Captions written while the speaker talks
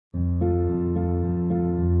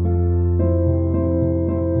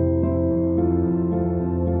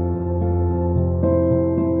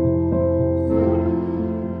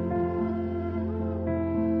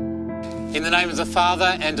name of the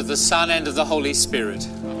Father, and of the Son, and of the Holy Spirit.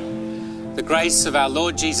 The grace of our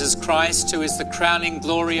Lord Jesus Christ, who is the crowning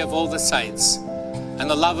glory of all the saints, and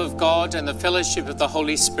the love of God and the fellowship of the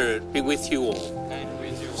Holy Spirit be with you all. And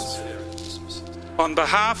with your spirit. On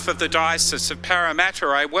behalf of the Diocese of Parramatta,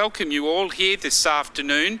 I welcome you all here this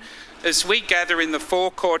afternoon as we gather in the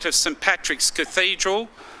forecourt of St Patrick's Cathedral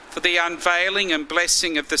for the unveiling and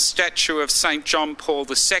blessing of the statue of St John Paul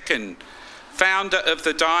II, founder of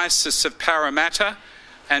the Diocese of Parramatta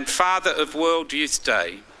and father of World Youth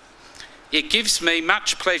Day. It gives me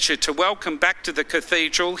much pleasure to welcome back to the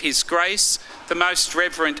Cathedral His Grace, the Most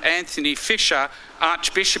Reverend Anthony Fisher,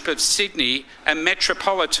 Archbishop of Sydney and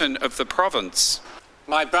Metropolitan of the province.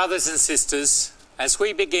 My brothers and sisters, as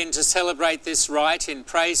we begin to celebrate this rite in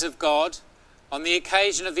praise of God, on the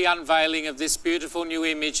occasion of the unveiling of this beautiful new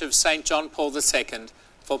image of St John Paul II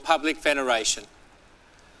for public veneration,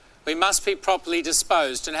 we must be properly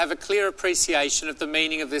disposed and have a clear appreciation of the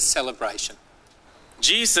meaning of this celebration.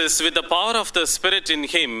 Jesus, with the power of the Spirit in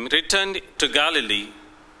him, returned to Galilee,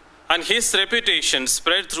 and his reputation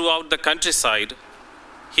spread throughout the countryside.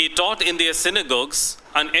 He taught in their synagogues,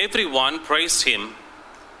 and everyone praised him.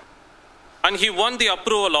 And he won the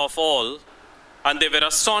approval of all, and they were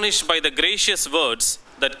astonished by the gracious words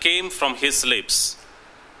that came from his lips.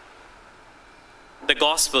 The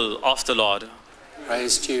Gospel of the Lord.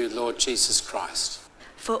 Praise to you, Lord Jesus Christ.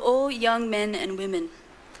 For all young men and women,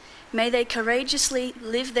 may they courageously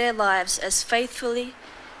live their lives as faithfully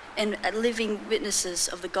and living witnesses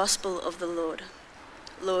of the gospel of the Lord.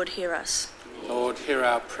 Lord, hear us. Lord, hear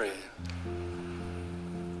our prayer.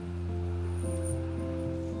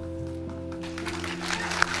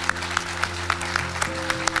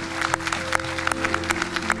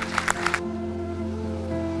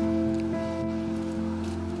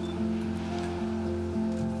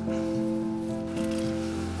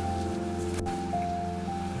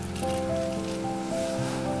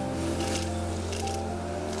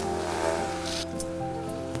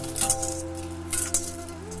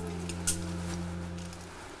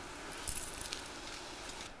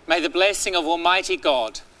 May the blessing of Almighty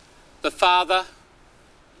God, the Father,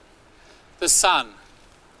 the Son,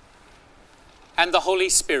 and the Holy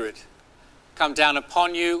Spirit come down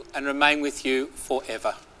upon you and remain with you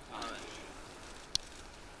forever. Amen.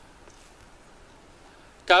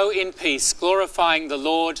 Go in peace, glorifying the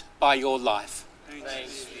Lord by your life.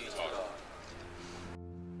 Thanks be to God.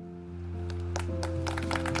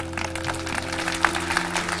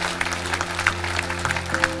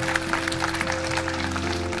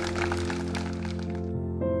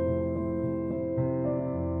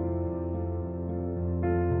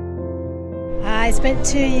 I spent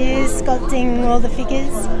 2 years sculpting all the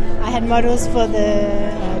figures. I had models for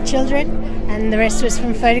the children, and the rest was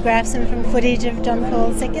from photographs and from footage of John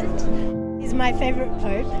Paul II. He's my favourite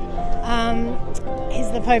pope.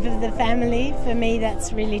 He's the pope of the family. For me,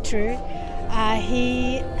 that's really true.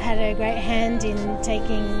 He had a great hand in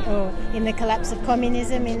in the collapse of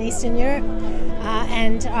communism in Eastern Europe,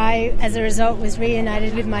 and I, as a result, was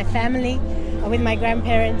reunited with my family, with my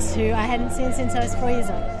grandparents, who I hadn't seen since I was 4 years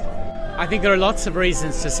old. I think there are lots of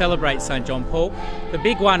reasons to celebrate St John Paul. The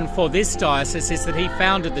big one for this diocese is that he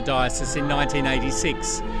founded the diocese in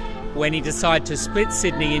 1986 when he decided to split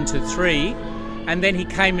Sydney into three, and then he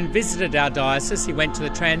came and visited our diocese. He went to the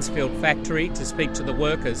Transfield factory to speak to the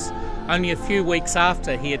workers only a few weeks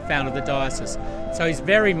after he had founded the diocese. So he's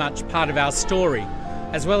very much part of our story,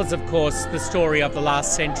 as well as, of course, the story of the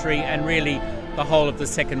last century and really the whole of the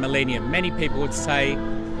second millennium. Many people would say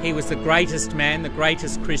he was the greatest man, the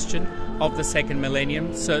greatest Christian of the second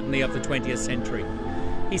millennium, certainly of the 20th century.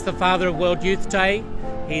 He's the father of World Youth Day,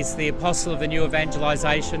 he's the apostle of the new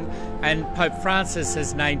evangelisation, and Pope Francis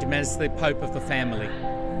has named him as the Pope of the family.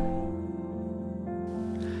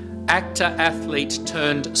 Actor, athlete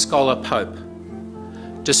turned scholar pope,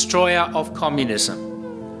 destroyer of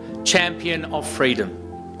communism, champion of freedom,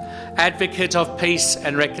 advocate of peace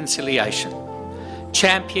and reconciliation,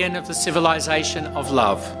 champion of the civilization of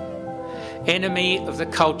love, enemy of the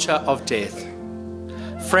culture of death,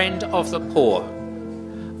 friend of the poor,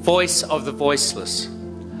 voice of the voiceless,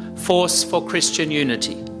 force for Christian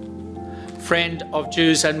unity, friend of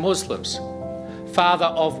Jews and Muslims, father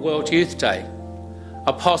of World Youth Day,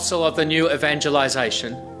 apostle of the new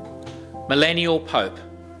evangelisation, millennial pope,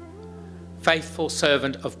 faithful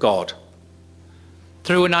servant of God.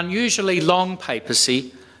 Through an unusually long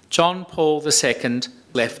papacy, John Paul II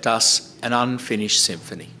left us an unfinished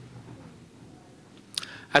symphony.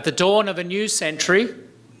 At the dawn of a new century,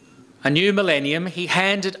 a new millennium, he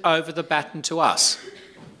handed over the baton to us.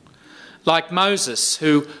 Like Moses,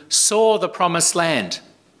 who saw the promised land,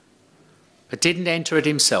 but didn't enter it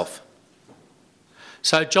himself.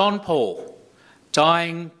 So John Paul,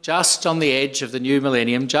 dying just on the edge of the new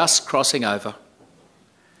millennium, just crossing over,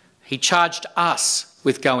 he charged us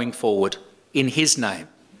with going forward in his name,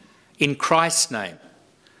 in Christ's name,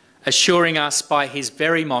 assuring us by his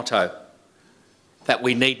very motto that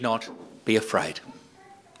we need not be afraid.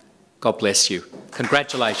 God bless you.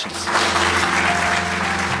 Congratulations.